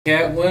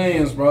Katt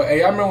Williams, bro.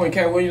 Hey, I remember when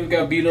Katt Williams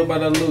got beat up by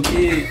that little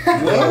kid.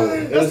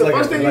 What? That's the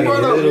first thing you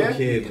brought up, man.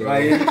 Kid, bro.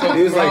 He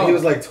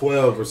was like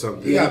 12 or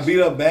something. He got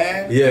beat up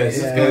bad?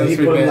 Yes. Yeah, he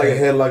put him like a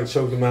headlock,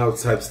 choked him out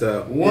type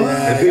stuff. What?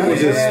 And people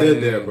just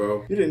stood there,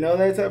 bro. You didn't know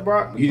that type,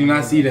 Brock? You did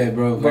not see that,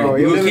 bro. Like,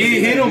 little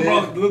kid hit him,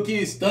 bro. The little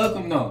kid stuck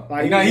him, though.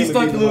 Like, he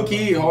stuck the little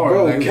kid hard.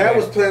 Bro, like, Katt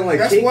was playing like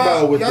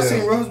kickball with them. Y'all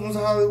seen Husbands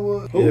in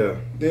Hollywood? Yeah.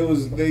 They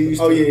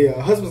used to. Oh,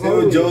 yeah. Husbands in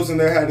Hollywood. Joe's and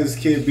there had this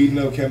kid beating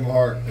up Kevin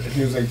Hart.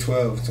 He was like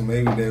 12, so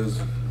maybe they was...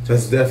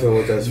 That's definitely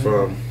what that's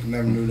from.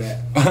 Never knew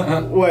that.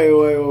 Wait.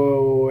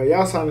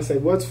 Y'all trying to say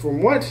what's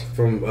from what?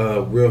 From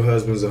Real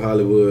Husbands of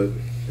Hollywood.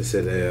 They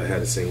said they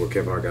had a scene where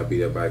Kevin Hart got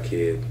beat up by a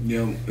kid.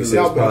 Yeah. He said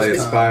it was probably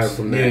inspired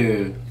from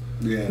that.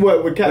 Yeah.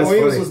 What Katt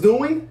Williams was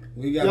doing?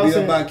 We got beat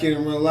up by a kid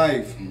in real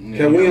life.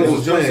 Katt Williams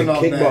was playing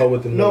kickball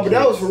with them. No, but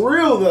that was for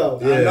real though.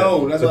 Yeah. I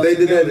know. That's but they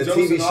did that in a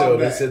TV show.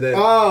 They said that.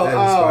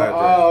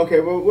 Oh,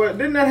 okay. But what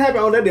didn't that happen?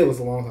 Oh, that did was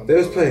a long time. They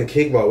was playing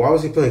kickball. Why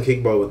was he playing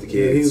kickball with the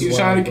kids? He was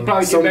trying to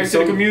probably get back to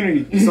the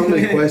community. So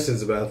many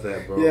questions about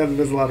that, bro. Yeah,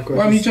 there's a lot of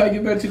questions. Why didn't he try to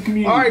get back to the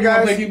community? All right,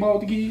 guys. Play kickball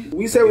with the kids?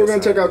 We said we're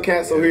gonna check out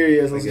Katt, so here he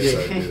is. Let's get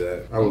it. I'd do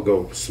that. I would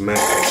go smack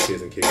those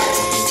kids and kickball.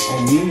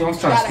 Oh, me? I'm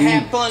trying to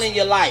have fun in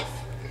your life.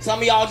 Some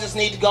of y'all just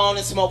need to go on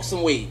and smoke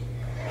some weed.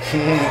 I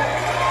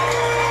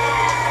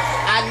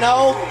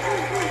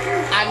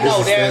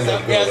know there's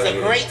a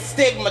great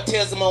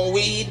stigmatism on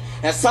weed,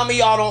 and some of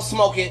y'all don't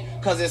smoke it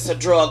because it's a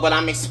drug, but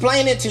I'm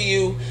explaining to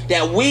you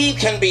that weed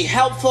can be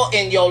helpful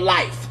in your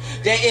life.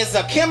 There is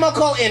a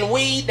chemical in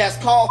weed that's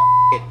called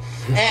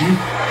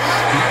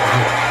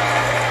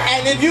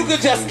and if you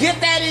could just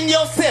get that in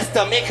your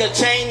system, it could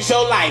change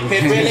your life.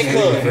 It really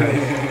could.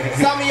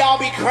 Some of y'all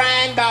be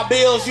crying about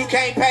bills you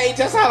can't pay.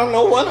 Just, I don't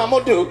know what I'm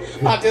going to do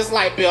about this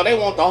light bill. They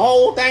want the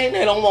whole thing.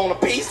 They don't want a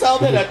piece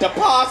of it, a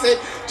deposit.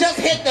 Just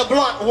hit the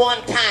blunt one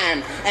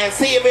time and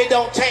see if it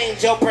don't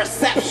change your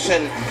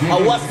perception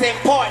of what's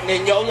important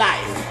in your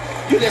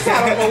life. You just,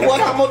 I don't know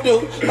what I'm going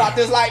to do about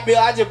this light bill.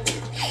 I just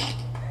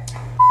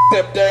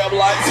them damn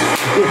lights.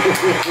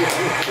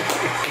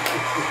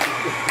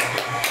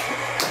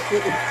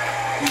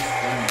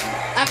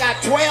 I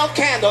got 12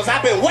 candles.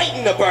 I've been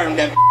waiting to burn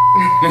them.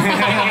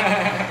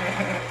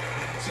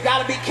 So you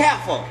gotta be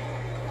careful.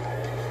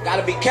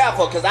 Gotta be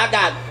careful, because I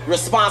got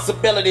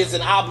responsibilities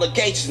and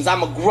obligations.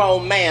 I'm a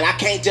grown man. I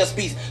can't just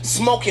be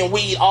smoking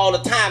weed all the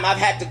time. I've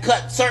had to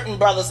cut certain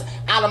brothers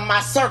out of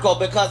my circle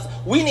because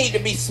we need to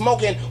be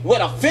smoking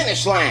with a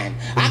finish line.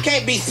 I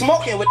can't be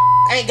smoking with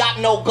ain't got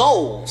no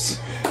goals.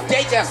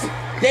 They just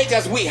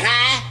we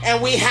high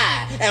and we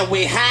high and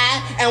we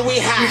high and we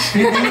high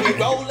and we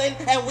rolling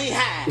and we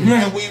high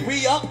and we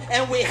re-up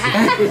and we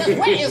high.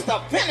 Where is the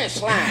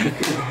finish line?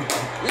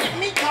 Let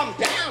me come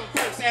down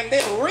first and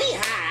then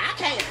re-high. I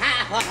can't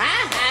high.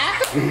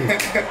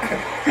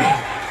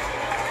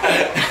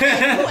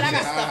 I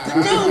got stuff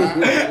to do.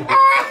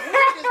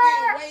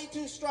 Way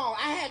too strong.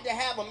 I had to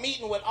have a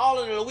meeting with all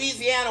of the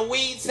Louisiana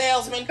weed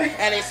salesmen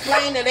and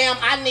explain to them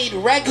I need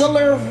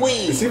regular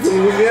weed. Is he from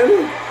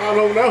Louisiana? I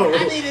don't know.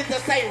 I needed to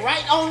say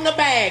right on the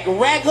bag,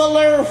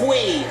 regular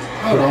weed.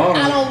 Hold on.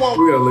 I don't want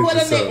with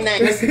a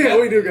nickname. Yeah,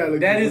 we do gotta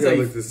look that this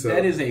is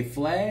that is a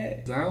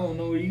flag. I don't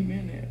know where you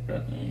been at,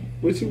 bro.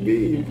 What you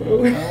mean,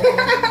 bro? I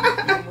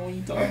don't know what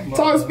you talking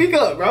about. Speak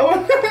up, bro. I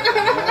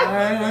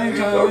ain't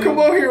trying Don't come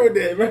on here with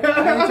that, bro. I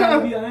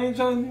ain't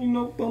trying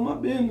to, put my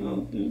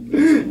business.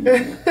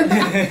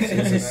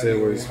 He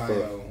said where he's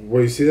from.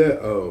 Where you see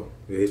that? Oh,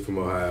 yeah, he's from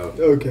Ohio.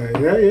 Okay,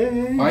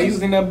 yeah. Why you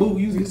was in that booth?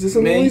 You was just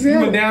in man, Louisiana.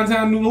 you went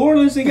downtown New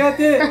Orleans and got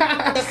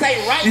that? To say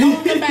right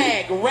on the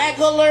bag,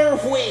 regular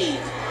weed.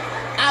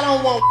 I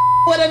don't want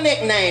with a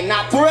nickname.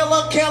 Not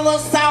Thriller, Killer,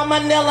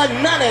 Salmonella,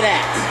 none of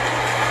that.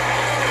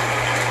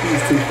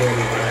 He's too funny,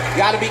 man.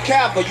 Gotta be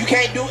careful. You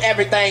can't do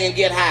everything and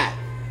get high.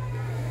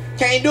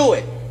 Can't do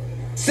it.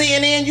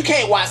 CNN, you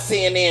can't watch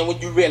CNN when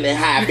you really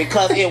high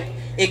because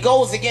it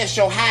goes against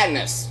your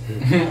highness.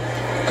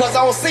 Because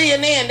on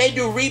CNN, they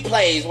do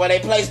replays where they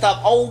play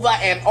stuff over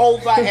and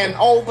over and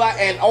over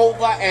and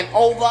over and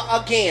over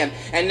again.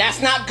 And that's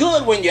not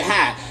good when you're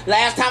high.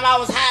 Last time I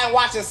was high and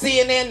watching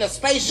CNN, the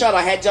space shuttle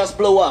had just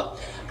blew up.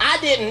 I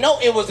didn't know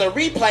it was a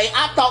replay.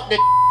 I thought the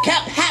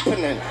kept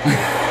happening.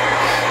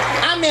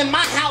 I'm in my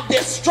house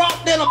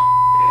distraught in a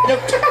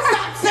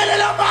stop sending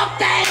them up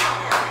there.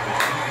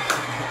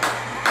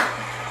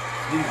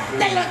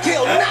 They done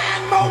killed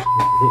 9 more.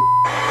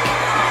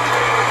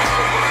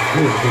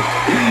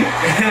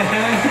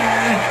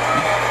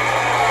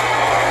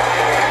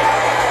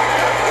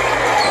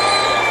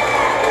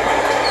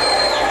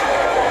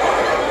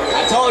 I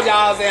told y'all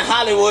I was in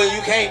Hollywood.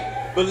 You can't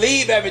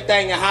believe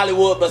everything in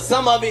Hollywood, but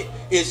some of it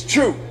is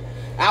true.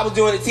 I was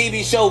doing a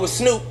TV show with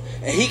Snoop,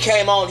 and he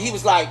came on. He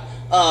was like,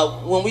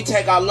 when we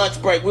take our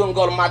lunch break, we're gonna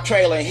go to my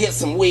trailer and hit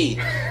some weed.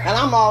 And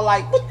I'm all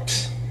like,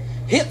 what?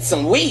 Hit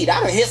some weed? I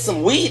done hit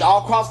some weed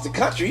all across the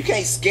country. You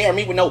can't scare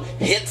me with no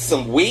hit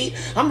some weed.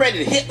 I'm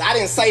ready to hit. I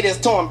didn't say this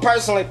to him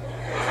personally.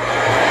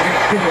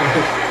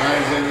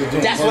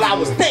 That's what I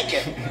was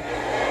thinking.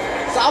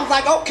 So I was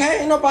like, okay,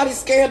 ain't nobody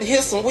scared to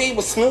hit some weed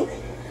with Snoop.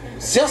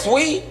 It's just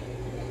weed.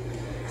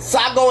 So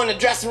I go in the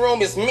dressing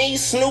room, it's me,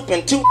 Snoop,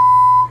 and two.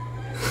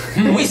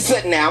 We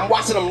sitting there, I'm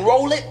watching them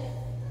roll it,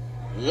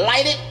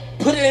 light it,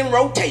 put it in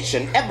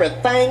rotation.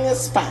 Everything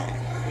is fine.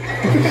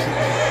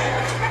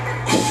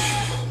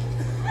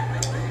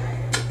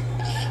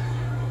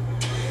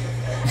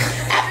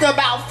 After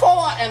about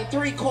 4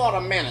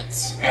 3/4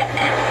 minutes,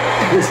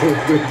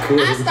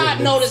 I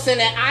start noticing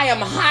that I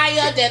am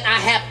higher than I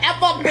have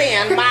ever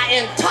been my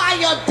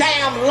entire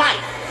damn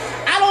life.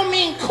 I don't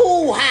mean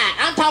cool high.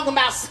 I'm talking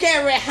about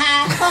scary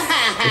high.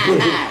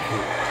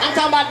 I'm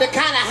talking about the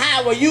kind of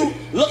high where you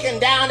looking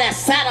down at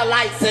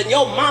satellites in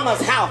your mama's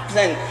house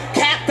and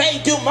Cafe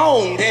Du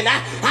Monde, and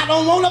I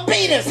don't want to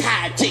be this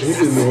high,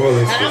 Jesus.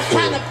 And I'm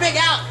trying to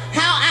figure out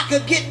how I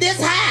could get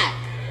this high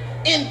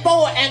in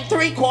 4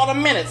 3/4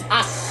 minutes.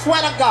 I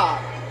swear to God,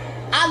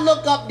 I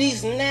look up,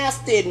 these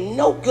nasty,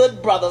 no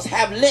good brothers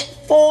have lit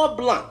 4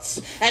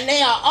 blunts, and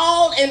they are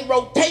all in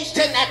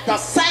rotation at the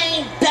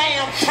same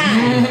damn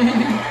time.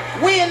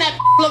 We in that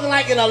looking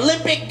like an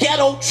Olympic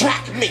ghetto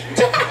track meet.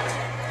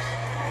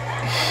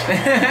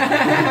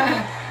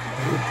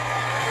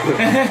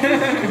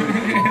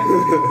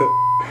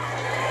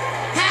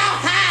 How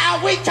high are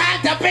we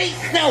trying to be,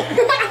 Snoop?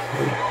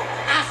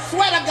 I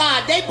swear to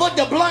God, they put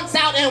the blunts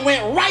out and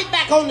went right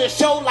back on the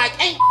show like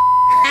ain't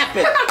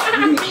happened.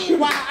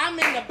 Meanwhile, I'm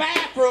in the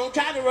bathroom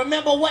trying to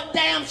remember what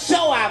damn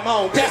show I'm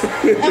on. Just,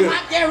 am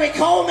I Gary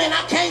Coleman?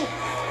 I can't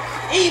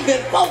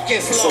even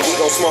focus. So we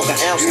gon' smoke an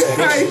Amsterdam.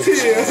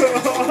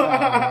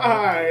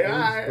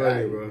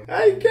 Alright, bro.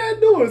 Hey,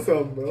 Katt doing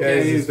something, bro.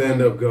 Katt, you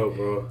stand up, go,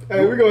 bro.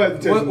 Hey, we gonna have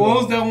to check.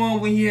 What was that one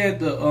when he had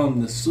the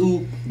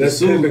soup?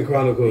 That's Pimpin'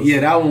 Chronicles.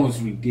 Yeah, that one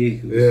was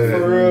ridiculous. Yeah,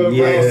 for real,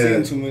 yeah. bro.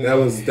 That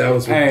was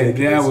ridiculous. Hey,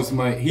 that was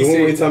my. He the said,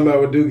 one we talking about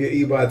where dude get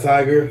eaten by a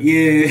tiger.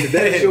 Yeah,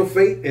 That's your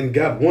fate, and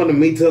God wanted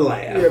me to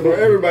laugh. Yeah, bro.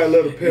 Everybody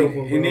love the pimp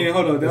one, bro. And then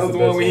hold on, that was the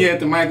one when he had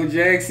the Michael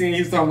Jackson. He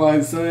was talking about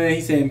his son.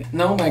 He said,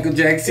 "No, Michael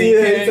Jackson, you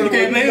can't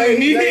play with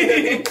me."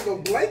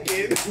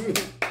 Blanket.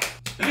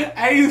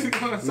 I used to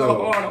go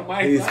so hard on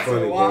Michael. He's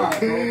funny, bro.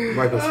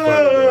 Michael's funny,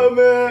 Oh bro.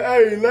 man,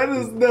 hey, let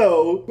us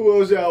know who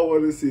else y'all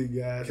want to see,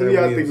 guys. Who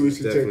y'all think we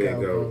should check out,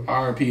 bro?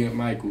 R.I.P.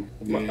 Michael.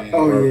 Yeah.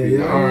 Oh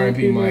yeah,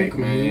 R.I.P. Mike,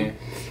 man.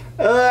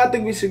 I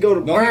think we should go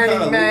to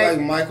Bernie Mac.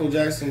 Like Michael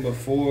Jackson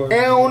before.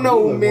 I don't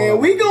know, man.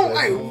 We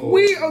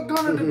are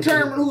gonna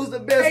determine who's the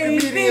best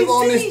comedians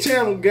on this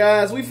channel,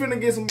 guys. We finna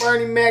get some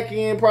Bernie Mac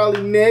in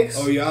probably next.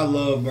 Oh yeah, I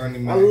love Bernie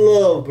Mac. I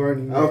love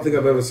Bernie Mac. I don't think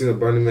I've ever seen a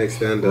Bernie Mac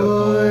stand up.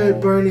 Boy,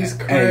 Bernie's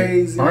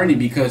crazy. Hey, Bernie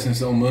be cussing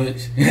so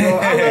much. Bro,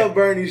 I love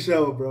Bernie's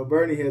show, bro.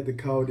 Bernie had the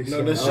coldest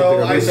show. The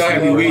show I saw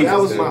every week. That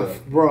was my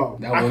bro.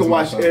 I could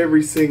watch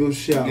every single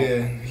show.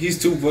 Yeah, he's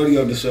too funny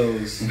on the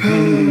shows.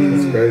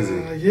 That's crazy.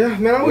 Yeah,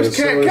 man. I wish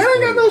Katt ain't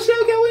got no show.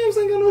 Katt Williams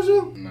ain't got no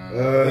show.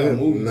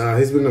 Nah,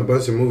 he's been in a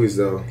bunch of movies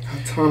though. A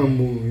ton of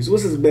movies.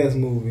 What's his best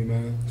movie,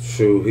 man?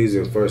 Shoot, he's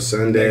in First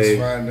Sunday.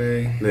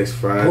 Next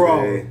Friday.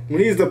 Bro, when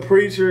he's the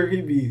preacher,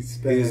 he be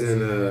special. He's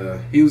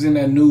in He was in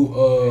that new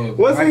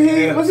Was he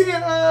in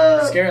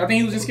Scary? I think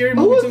he was in Scary Who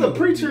Movie was too. the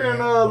preacher in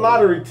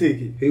Lottery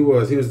Ticket? He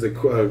was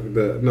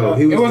the no,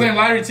 he was It wasn't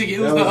Lottery Ticket,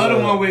 it was the other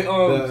one with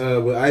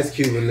Ice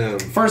Cube and them.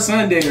 First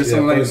Sunday or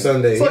something like that. First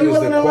Sunday. So he was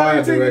wasn't the in choir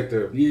Lottery Ticket?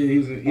 director. Yeah, he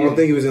was. I don't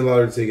think he was in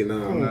Lottery Ticket,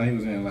 no. No, he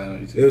was in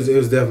Lottery Ticket. It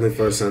was definitely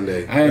First Sunday. I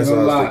ain't That's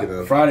gonna what I was lie. thinking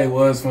of. Friday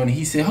was funny.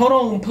 He said, "Hold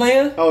on,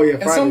 player." Oh yeah,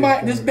 and Friday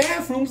somebody, was this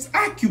bathroom's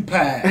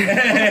occupied. Alright,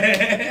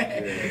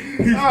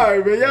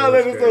 man. Y'all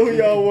let us know who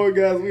y'all want,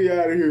 guys. We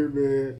out of here, man.